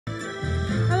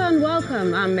and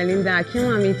welcome. I'm Melinda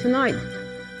Akinwami. Tonight,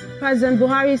 President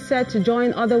Buhari is set to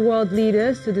join other world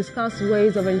leaders to discuss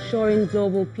ways of ensuring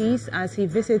global peace as he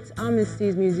visits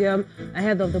Amnesty's museum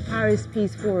ahead of the Paris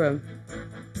Peace Forum.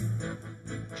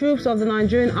 Troops of the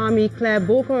Nigerian army clear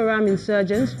Boko Haram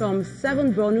insurgents from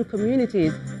 7 Borno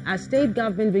communities as state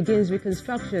government begins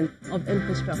reconstruction of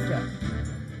infrastructure.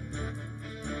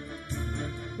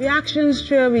 Reactions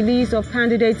to a release of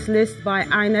candidates list by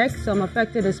INEC, some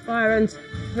affected aspirants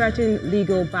threaten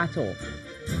legal battle.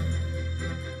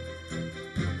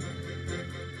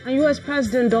 And US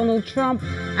President Donald Trump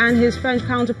and his French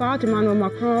counterpart Emmanuel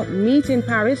Macron meet in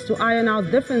Paris to iron out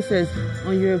differences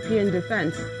on European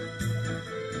defense.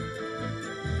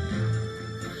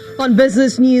 On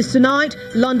business news tonight,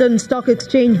 London Stock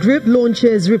Exchange Group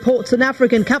launches reports on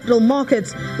African capital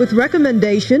markets with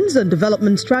recommendations on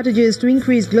development strategies to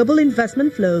increase global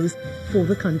investment flows for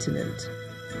the continent.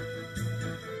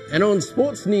 And on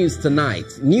sports news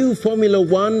tonight, new Formula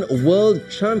One world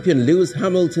champion Lewis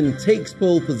Hamilton takes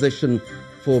pole position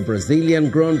for Brazilian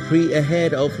Grand Prix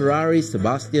ahead of Ferrari's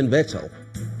Sebastian Vettel.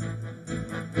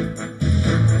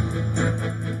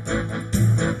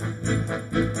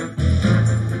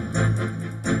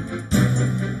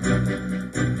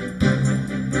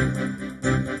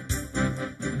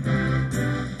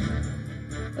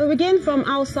 We begin from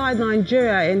outside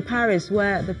Nigeria in Paris,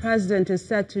 where the president is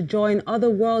set to join other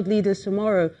world leaders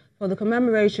tomorrow for the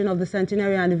commemoration of the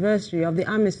centenary anniversary of the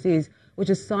armistice, which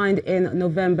was signed in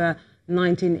November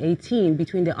 1918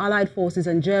 between the Allied forces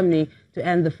and Germany to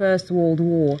end the First World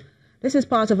War. This is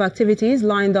part of activities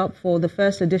lined up for the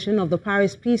first edition of the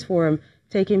Paris Peace Forum,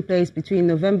 taking place between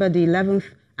November the 11th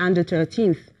and the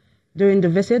 13th. During the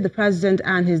visit, the president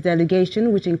and his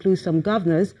delegation, which includes some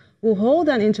governors, will hold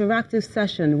an interactive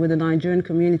session with the Nigerian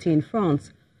community in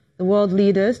France. The world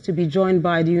leaders, to be joined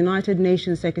by the United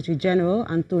Nations Secretary General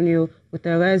Antonio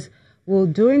Guterres, will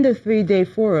during the 3-day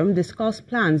forum discuss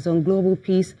plans on global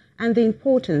peace and the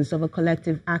importance of a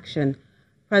collective action.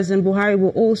 President Buhari will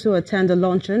also attend a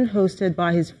luncheon hosted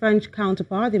by his French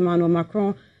counterpart Emmanuel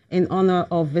Macron in honor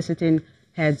of visiting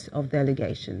heads of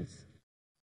delegations.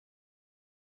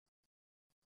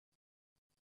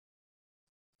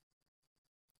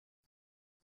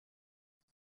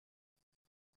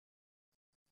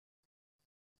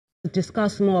 To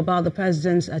discuss more about the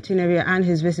president's itinerary and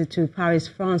his visit to Paris,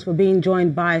 France, we're being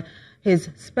joined by his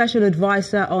special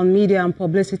advisor on media and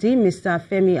publicity, Mr.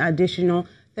 Femi Adeshina.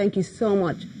 Thank you so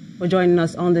much for joining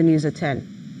us on the News at 10.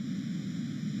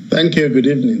 Thank you. Good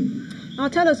evening. Now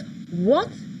tell us what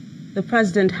the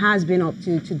president has been up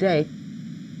to today.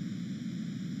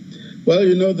 Well,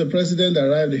 you know, the president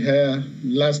arrived here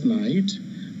last night.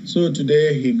 So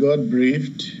today he got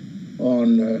briefed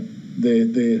on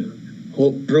the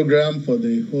whole program for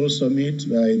the whole summit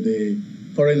by the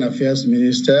Foreign Affairs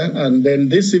Minister. And then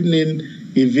this evening,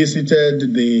 he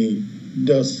visited the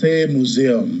D'Orsay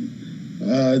Museum.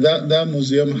 That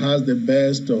museum has the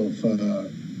best of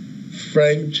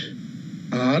French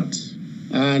art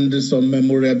and some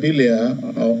memorabilia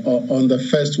on the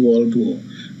First World War.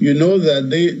 You know that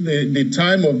the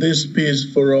time of this peace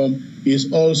forum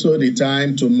is also the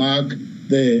time to mark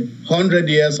the 100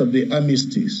 years of the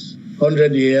armistice,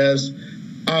 100 years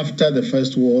after the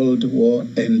First World War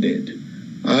ended.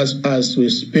 As we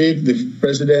speak, the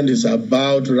president is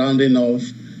about rounding off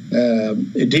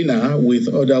a dinner with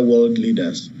other world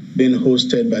leaders being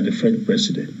hosted by the French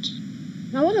president.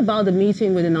 Now, what about the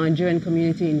meeting with the Nigerian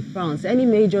community in France? Any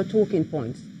major talking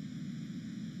points?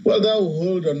 Well, that will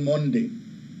hold on Monday.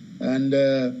 And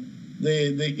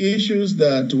the issues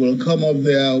that will come up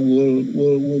there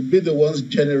will be the ones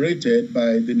generated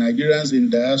by the Nigerians in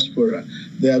diaspora.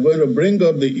 They are going to bring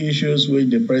up the issues which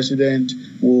the president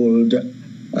would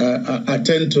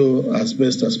attend to as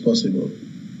best as possible.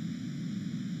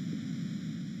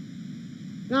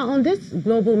 Now, on this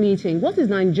global meeting, what is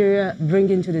Nigeria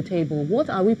bringing to the table? What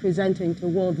are we presenting to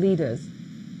world leaders?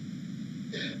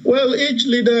 Well, each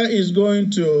leader is going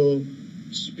to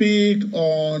speak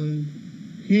on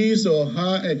his or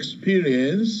her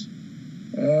experience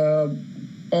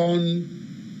on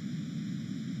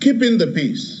keeping the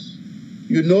peace.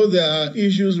 You know, there are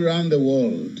issues around the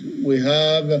world. We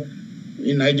have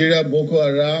in Nigeria Boko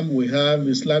Haram, we have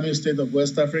Islamic State of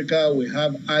West Africa, we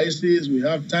have ISIS, we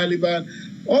have Taliban.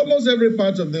 Almost every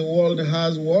part of the world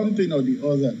has one thing or the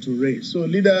other to raise. So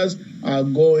leaders are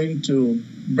going to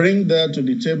bring that to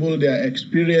the table, their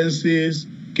experiences,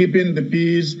 keeping the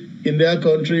peace in their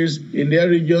countries, in their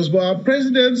regions. But our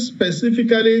president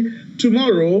specifically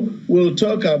tomorrow will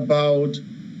talk about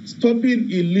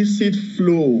stopping illicit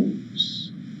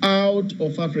flows out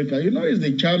of Africa. You know, he's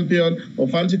the champion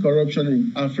of anti-corruption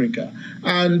in Africa.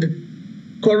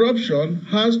 And corruption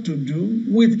has to do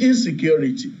with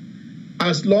insecurity.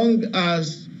 As long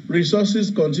as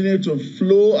resources continue to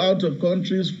flow out of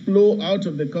countries, flow out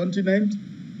of the continent,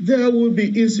 there will be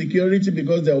insecurity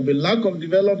because there will be lack of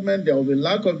development, there will be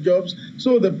lack of jobs.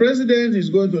 So the president is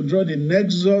going to draw the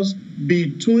nexus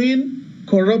between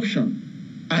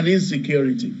corruption and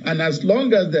insecurity. And as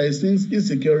long as there is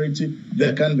insecurity,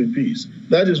 there can be peace.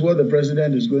 That is what the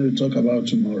president is going to talk about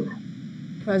tomorrow.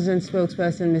 President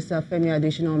spokesperson, Mr. Femi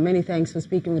Adeshina, many thanks for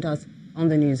speaking with us on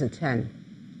the news at 10.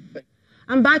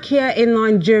 And back here in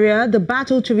Nigeria, the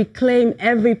battle to reclaim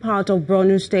every part of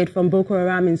Borno State from Boko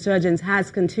Haram insurgents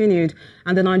has continued,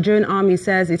 and the Nigerian army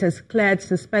says it has cleared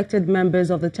suspected members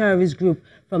of the terrorist group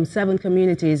from 7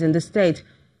 communities in the state.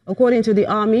 According to the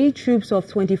army, troops of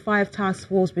 25 Task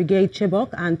Force Brigade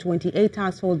Chibok and 28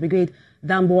 Task Force Brigade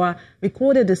Damboa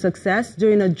recorded the success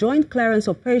during a joint clearance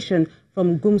operation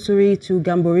from Gumsuri to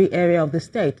Gambori area of the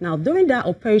state. Now, during that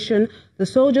operation, the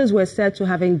soldiers were said to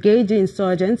have engaged the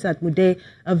insurgents at Mude,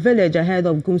 a village ahead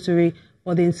of Gumsuri,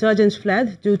 but the insurgents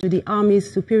fled due to the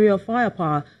army's superior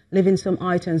firepower, leaving some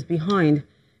items behind.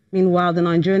 Meanwhile, the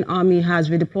Nigerian army has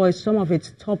redeployed some of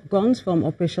its top guns from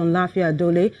Operation Lafia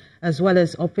Dole as well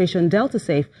as Operation Delta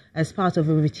Safe as part of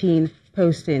a routine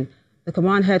posting. The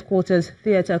command headquarters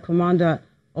theater commander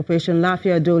Operation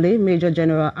Lafia Dole, Major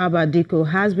General Abba Diko,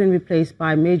 has been replaced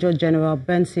by Major General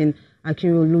Benson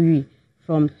Akirolui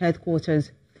from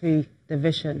Headquarters 3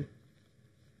 Division.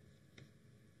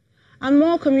 And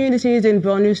more communities in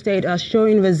Borno State are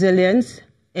showing resilience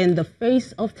in the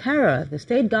face of terror. The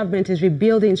state government is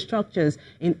rebuilding structures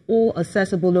in all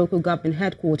accessible local government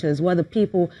headquarters where the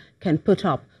people can put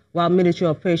up while military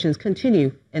operations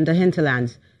continue in the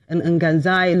hinterlands. In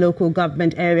Nganzai local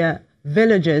government area,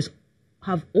 villagers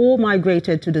have all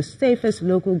migrated to the safest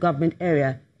local government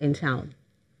area in town.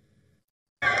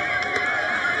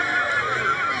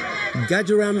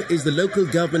 Gajaram is the local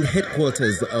government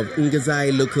headquarters of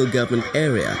Ngazai local government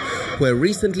area, where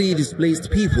recently displaced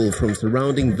people from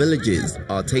surrounding villages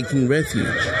are taking refuge.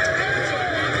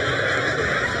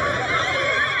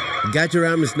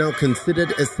 Gajaram is now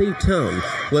considered a safe town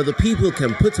where the people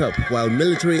can put up while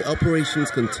military operations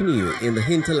continue in the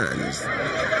hinterlands.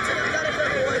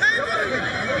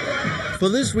 For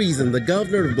this reason, the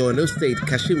governor of Borno State,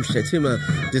 Kashim Shettima,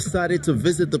 decided to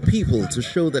visit the people to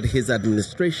show that his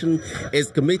administration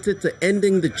is committed to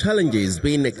ending the challenges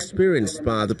being experienced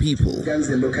by the people.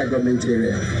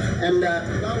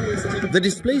 The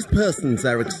displaced persons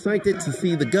are excited to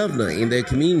see the governor in their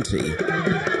community.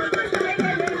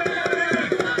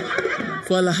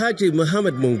 For Alhaji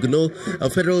Muhammad Mungno, a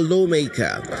federal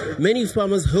lawmaker, many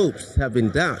farmers' hopes have been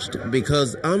dashed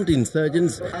because armed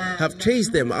insurgents have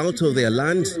chased them out of their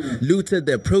lands, looted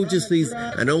their produces,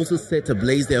 and also set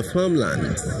ablaze their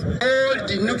farmlands. All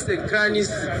the nooks and crannies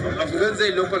of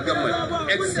Nganzai local government,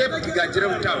 except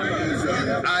Gajaram town,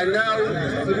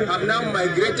 have now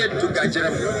migrated to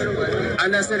Gajaram.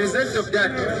 And as a result of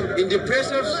that, in the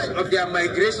process of their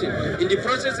migration, in the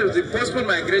process of the postponed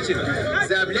migration,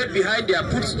 they have left behind their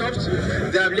foodstuffs,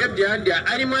 they have left behind their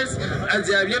animals, and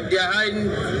they have left behind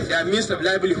their means of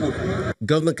livelihood.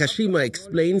 Governor Kashima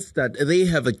explains that they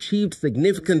have achieved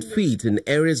significant feats in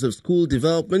areas of school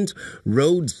development,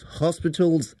 roads,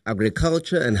 hospitals,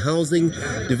 agriculture and housing,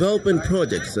 development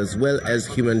projects, as well as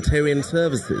humanitarian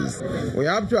services. We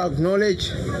have to acknowledge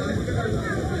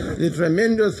the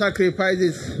tremendous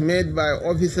sacrifices made by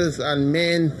officers and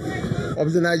men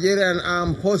of the Nigerian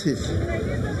armed forces.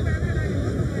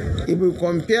 If we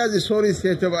compare the sorry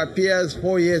state of affairs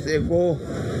 4 years ago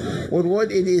with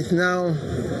what it is now,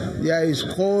 there is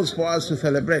cause for us to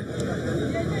celebrate.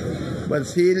 But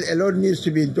still, a lot needs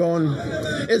to be done,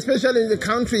 especially in the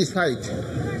countryside.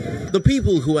 The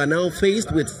people who are now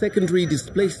faced with secondary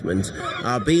displacement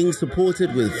are being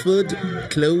supported with food,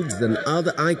 clothes and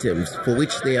other items for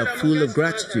which they are full of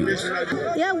gratitude.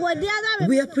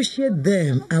 We appreciate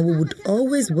them and we would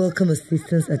always welcome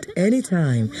assistance at any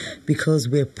time because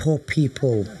we're poor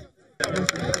people.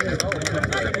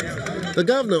 The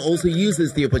governor also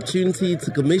uses the opportunity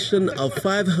to commission a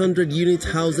 500-unit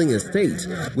housing estate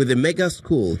with a mega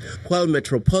school, while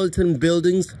metropolitan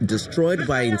buildings destroyed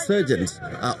by insurgents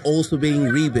are also being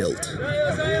rebuilt.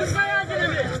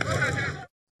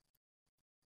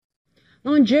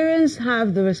 Nigerians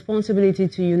have the responsibility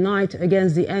to unite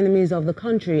against the enemies of the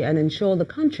country and ensure the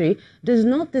country does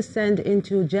not descend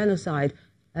into genocide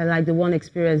like the one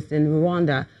experienced in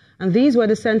Rwanda. And these were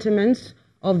the sentiments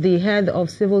of the head of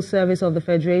Civil Service of the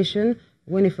Federation,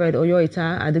 Winifred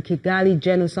Oyoita, at the Kigali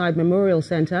Genocide Memorial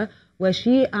Center, where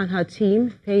she and her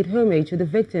team paid homage to the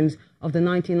victims of the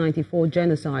 1994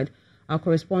 genocide. Our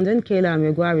correspondent, Kayla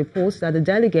Amegwa, reports that the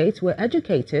delegates were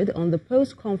educated on the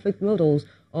post-conflict models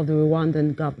of the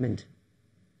Rwandan government.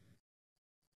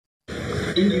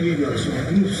 Individuals or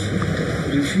groups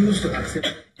refuse to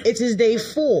accept. It is day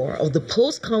 4 of the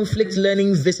post-conflict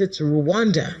learning visit to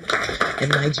Rwanda. The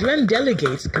Nigerian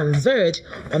delegates converge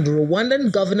on the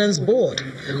Rwandan Governance Board,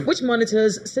 which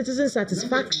monitors citizen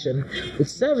satisfaction with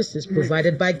services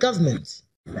provided by governments.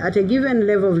 At a given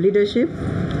level of leadership,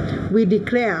 we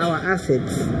declare our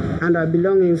assets and our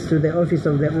belongings to the Office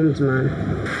of the Ombudsman.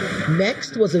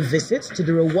 Next was a visit to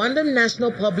the Rwandan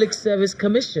National Public Service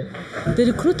Commission. The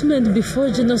recruitment before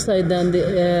genocide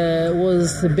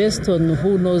was based on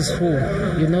who knows who.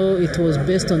 You know, it was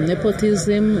based on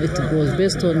nepotism. It was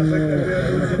based on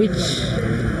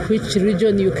which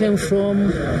region you came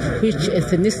from, which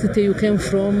ethnicity you came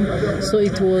from. So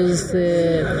it was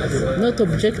not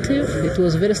objective. It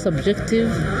was very subjective.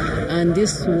 And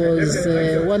this was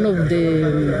one of the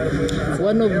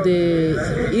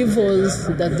evils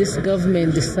that this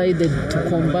government decided to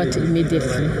combat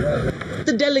immediately.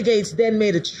 The delegates then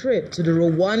made a trip to the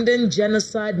Rwandan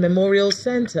Genocide Memorial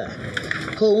Center,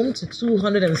 home to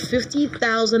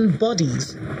 250,000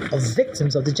 bodies of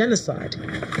victims of the genocide,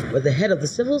 where the head of the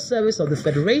Civil Service of the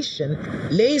Federation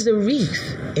lays a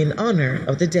wreath in honor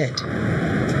of the dead.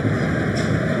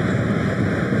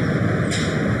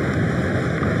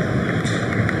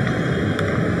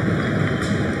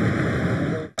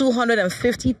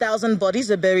 250,000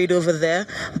 bodies are buried over there,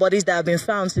 bodies that have been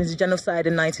found since the genocide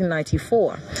in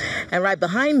 1994. And right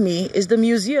behind me is the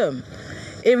museum,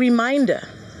 a reminder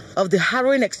of the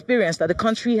harrowing experience that the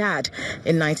country had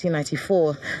in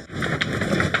 1994.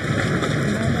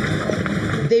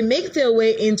 They make their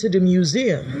way into the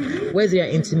museum, where they are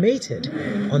intimated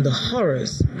on the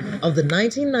horrors of the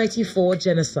 1994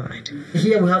 genocide.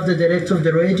 Here we have the director of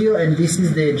the radio, and this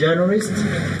is the journalist.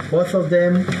 Both of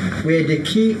them were the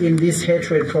key in this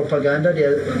hatred propaganda.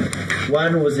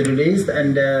 One was released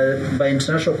and by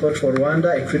International Court for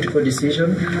Rwanda, a critical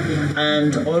decision,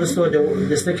 and also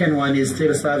the second one is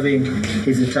still serving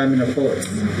his time in court.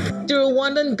 The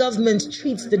Rwandan government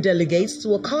treats the delegates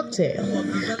to a cocktail,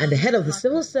 and the head of the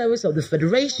Civil Service of the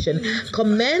Federation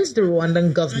commends the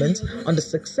Rwandan government on the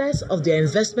success of their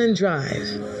investment drive.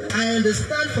 I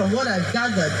understand from what I've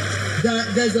gathered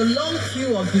that there's a long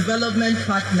queue of development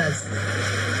partners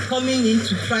coming in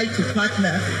to try to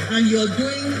partner, and you're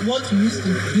doing what you used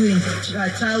to do in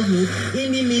childhood,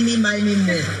 eeny, meeny, miny,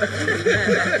 moe.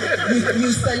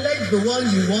 You select the one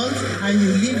you want and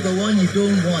you leave the one you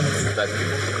don't want.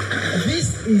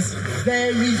 This is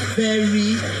very,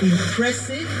 very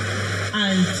impressive,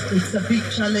 and it's a big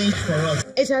challenge for us.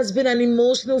 It has been an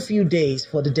emotional few days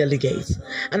for the delegates.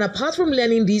 And apart from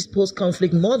learning these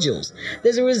post-conflict modules,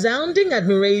 there's a resounding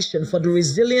admiration for the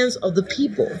resilience of the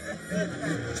people.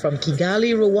 From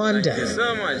Kigali, Rwanda, thank you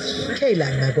so much. Kayla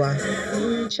Amegwa,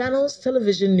 Channels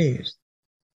Television News.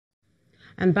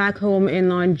 And back home in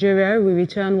Nigeria, we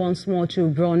return once more to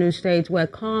Borno State, where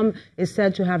calm is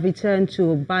said to have returned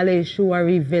to Bale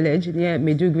Shuwari village near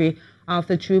Maiduguri,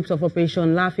 after troops of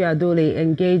Operation Lafia Dole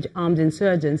engaged armed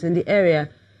insurgents in the area.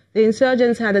 The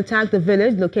insurgents had attacked the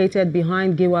village located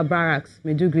behind Giwa Barracks,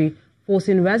 Maiduguri,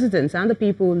 forcing residents and the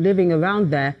people living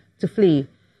around there to flee.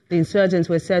 The insurgents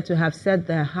were said to have set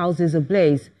their houses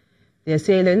ablaze. The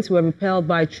assailants were repelled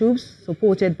by troops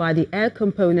supported by the air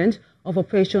component of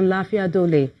Operation Lafia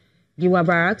Dole. Giwa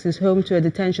Barracks is home to a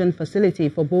detention facility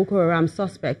for Boko Haram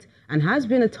suspects and has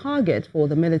been a target for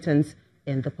the militants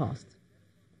in the past.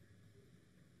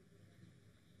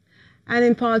 And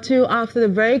in part 2, after the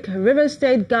break, Rivers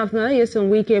State Governor Nyesom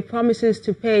Wike promises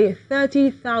to pay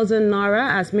 30,000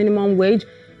 naira as minimum wage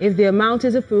if the amount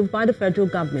is approved by the federal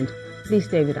government. Please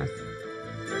stay with us.